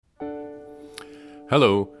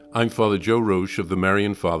Hello, I'm Father Joe Roche of the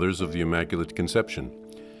Marian Fathers of the Immaculate Conception.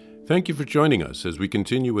 Thank you for joining us as we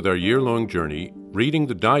continue with our year-long journey reading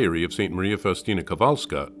the diary of St. Maria Faustina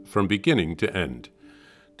Kowalska from beginning to end.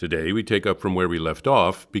 Today we take up from where we left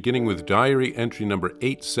off, beginning with diary entry number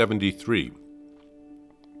 873.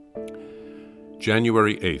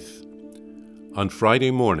 January 8th. On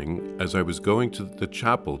Friday morning, as I was going to the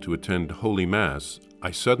chapel to attend Holy Mass,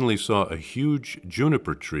 I suddenly saw a huge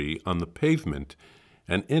juniper tree on the pavement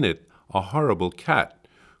and in it a horrible cat,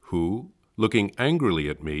 who, looking angrily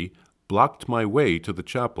at me, blocked my way to the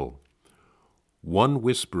chapel. One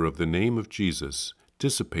whisper of the name of Jesus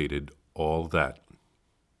dissipated all that.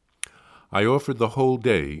 I offered the whole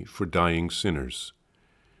day for dying sinners.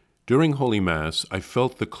 During Holy Mass, I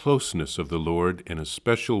felt the closeness of the Lord in a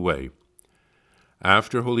special way.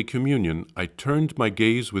 After Holy Communion, I turned my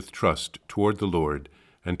gaze with trust toward the Lord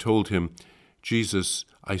and told him, Jesus,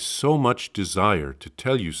 I so much desire to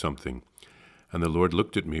tell you something. And the Lord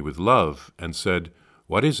looked at me with love and said,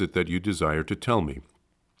 What is it that you desire to tell me?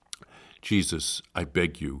 Jesus, I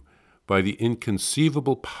beg you, by the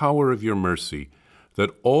inconceivable power of your mercy,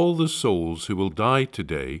 that all the souls who will die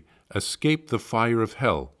today escape the fire of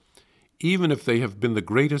hell, even if they have been the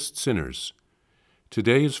greatest sinners.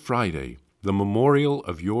 Today is Friday, the memorial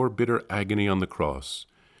of your bitter agony on the cross.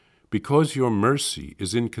 Because your mercy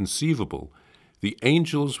is inconceivable, the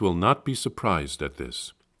angels will not be surprised at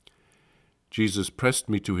this. Jesus pressed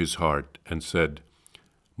me to his heart and said,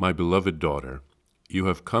 My beloved daughter, you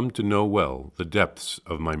have come to know well the depths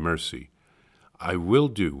of my mercy. I will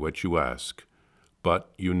do what you ask, but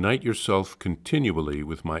unite yourself continually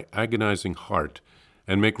with my agonizing heart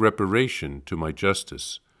and make reparation to my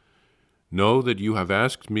justice. Know that you have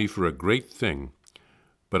asked me for a great thing,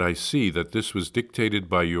 but I see that this was dictated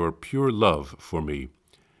by your pure love for me.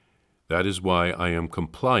 That is why I am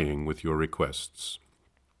complying with your requests.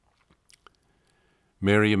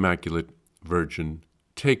 Mary Immaculate, Virgin,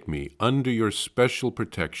 take me under your special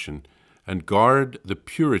protection and guard the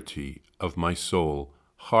purity of my soul,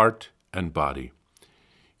 heart, and body.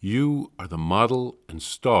 You are the model and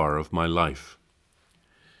star of my life.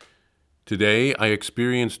 Today I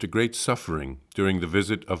experienced a great suffering during the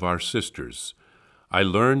visit of our sisters. I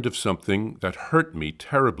learned of something that hurt me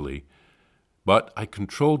terribly, but I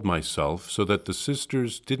controlled myself so that the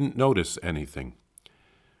sisters didn't notice anything.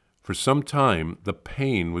 For some time, the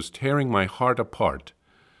pain was tearing my heart apart,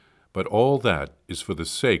 but all that is for the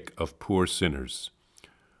sake of poor sinners.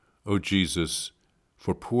 O Jesus,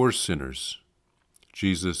 for poor sinners,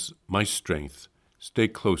 Jesus, my strength, stay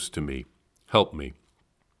close to me, help me.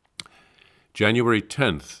 January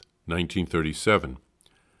 10th, 1937.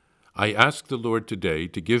 I asked the Lord today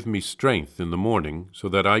to give me strength in the morning so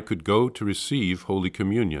that I could go to receive Holy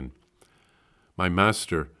Communion. My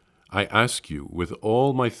Master, I ask you with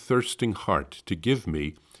all my thirsting heart to give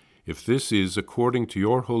me, if this is according to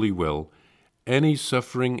your holy will, any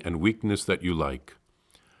suffering and weakness that you like.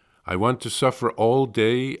 I want to suffer all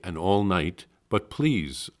day and all night, but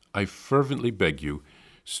please, I fervently beg you,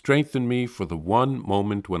 strengthen me for the one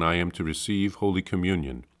moment when I am to receive Holy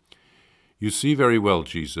Communion. You see very well,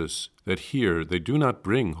 Jesus, that here they do not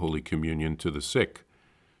bring Holy Communion to the sick.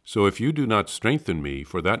 So if you do not strengthen me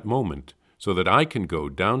for that moment, so that I can go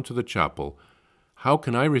down to the chapel, how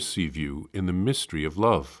can I receive you in the mystery of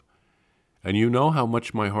love? And you know how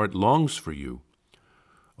much my heart longs for you.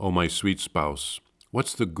 O my sweet spouse,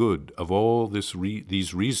 what's the good of all these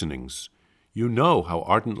reasonings? You know how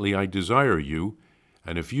ardently I desire you,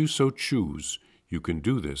 and if you so choose, you can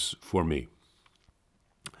do this for me.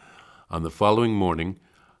 On the following morning,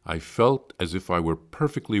 I felt as if I were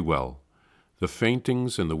perfectly well. The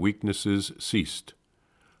faintings and the weaknesses ceased.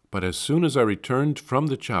 But as soon as I returned from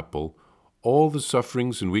the chapel, all the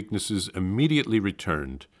sufferings and weaknesses immediately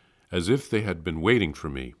returned, as if they had been waiting for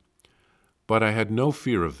me. But I had no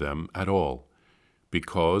fear of them at all,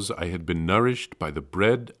 because I had been nourished by the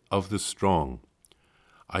bread of the strong.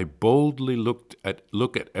 I boldly look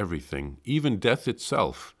at everything, even death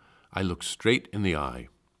itself. I look straight in the eye.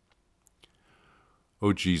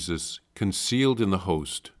 O Jesus, concealed in the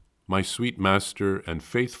host, my sweet Master and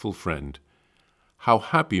faithful friend, how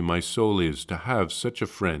happy my soul is to have such a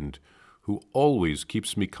friend who always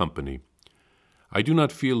keeps me company. I do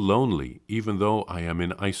not feel lonely even though I am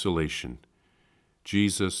in isolation.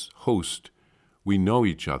 Jesus, host, we know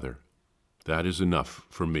each other. That is enough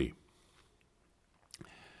for me.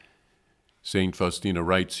 St. Faustina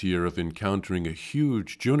writes here of encountering a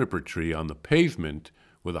huge juniper tree on the pavement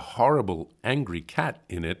with a horrible, angry cat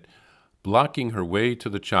in it, blocking her way to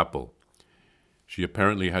the chapel. She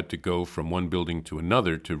apparently had to go from one building to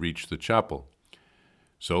another to reach the chapel.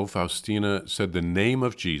 So Faustina said the name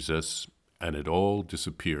of Jesus, and it all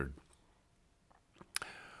disappeared.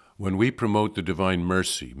 When we promote the Divine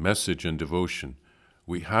Mercy, message, and devotion,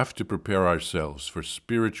 we have to prepare ourselves for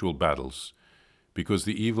spiritual battles, because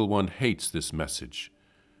the evil one hates this message.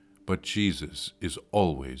 But Jesus is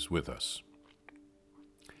always with us.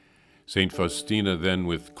 Saint Faustina then,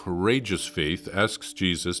 with courageous faith, asks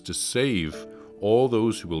Jesus to save all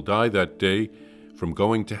those who will die that day from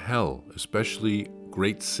going to hell, especially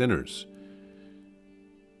great sinners.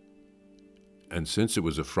 And since it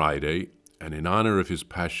was a Friday, and in honor of his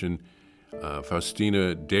passion,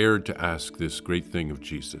 Faustina dared to ask this great thing of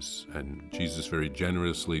Jesus, and Jesus very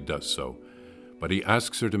generously does so. But he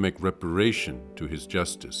asks her to make reparation to his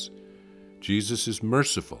justice. Jesus is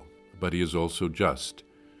merciful, but he is also just.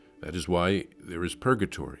 That is why there is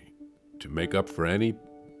purgatory, to make up for any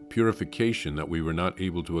purification that we were not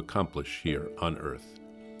able to accomplish here on earth.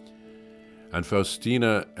 And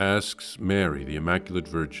Faustina asks Mary, the Immaculate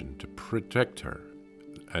Virgin, to protect her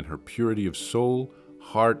and her purity of soul,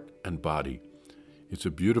 heart, and body. It's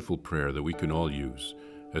a beautiful prayer that we can all use,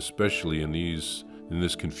 especially in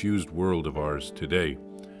this confused world of ours today.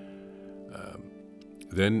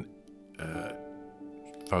 Then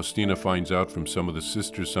Faustina finds out from some of the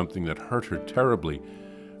sisters something that hurt her terribly,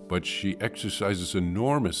 but she exercises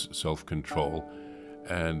enormous self-control,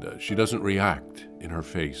 and she doesn't react in her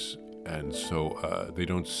face. And so they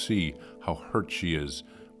don't see how hurt she is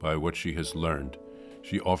by what she has learned.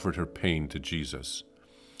 She offered her pain to Jesus,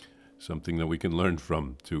 something that we can learn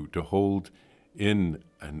from, to hold in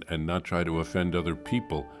and not try to offend other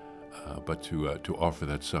people, but to offer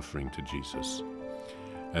that suffering to Jesus.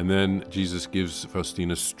 And then Jesus gives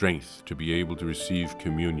Faustina strength to be able to receive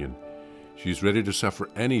communion. She's ready to suffer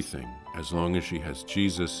anything as long as she has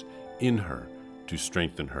Jesus in her to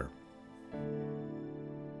strengthen her.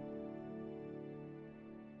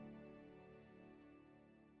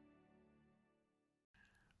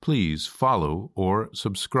 Please follow or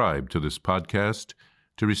subscribe to this podcast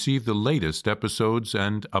to receive the latest episodes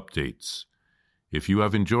and updates. If you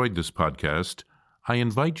have enjoyed this podcast, I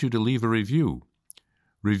invite you to leave a review.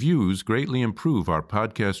 Reviews greatly improve our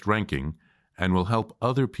podcast ranking and will help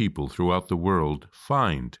other people throughout the world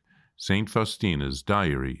find St. Faustina's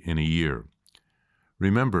Diary in a Year.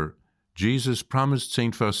 Remember, Jesus promised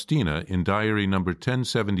St. Faustina in Diary number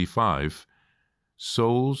 1075,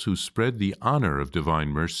 souls who spread the honor of divine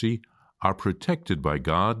mercy are protected by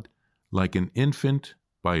God like an infant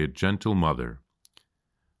by a gentle mother.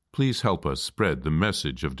 Please help us spread the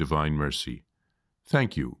message of divine mercy.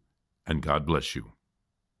 Thank you, and God bless you.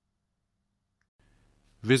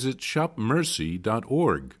 Visit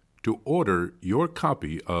shopmercy.org to order your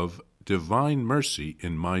copy of Divine Mercy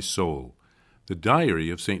in My Soul, the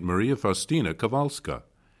diary of St. Maria Faustina Kowalska.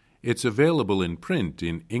 It's available in print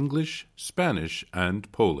in English, Spanish,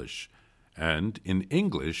 and Polish, and in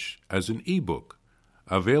English as an e-book,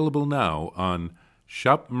 available now on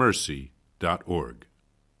shopmercy.org.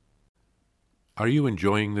 Are you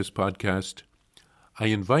enjoying this podcast? I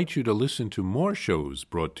invite you to listen to more shows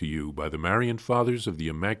brought to you by the Marian Fathers of the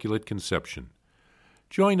Immaculate Conception.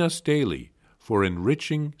 Join us daily for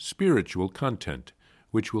enriching spiritual content,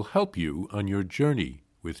 which will help you on your journey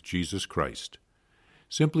with Jesus Christ.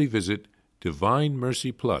 Simply visit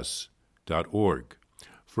DivineMercyPlus.org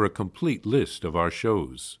for a complete list of our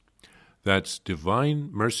shows. That's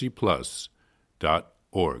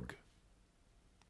DivineMercyPlus.org.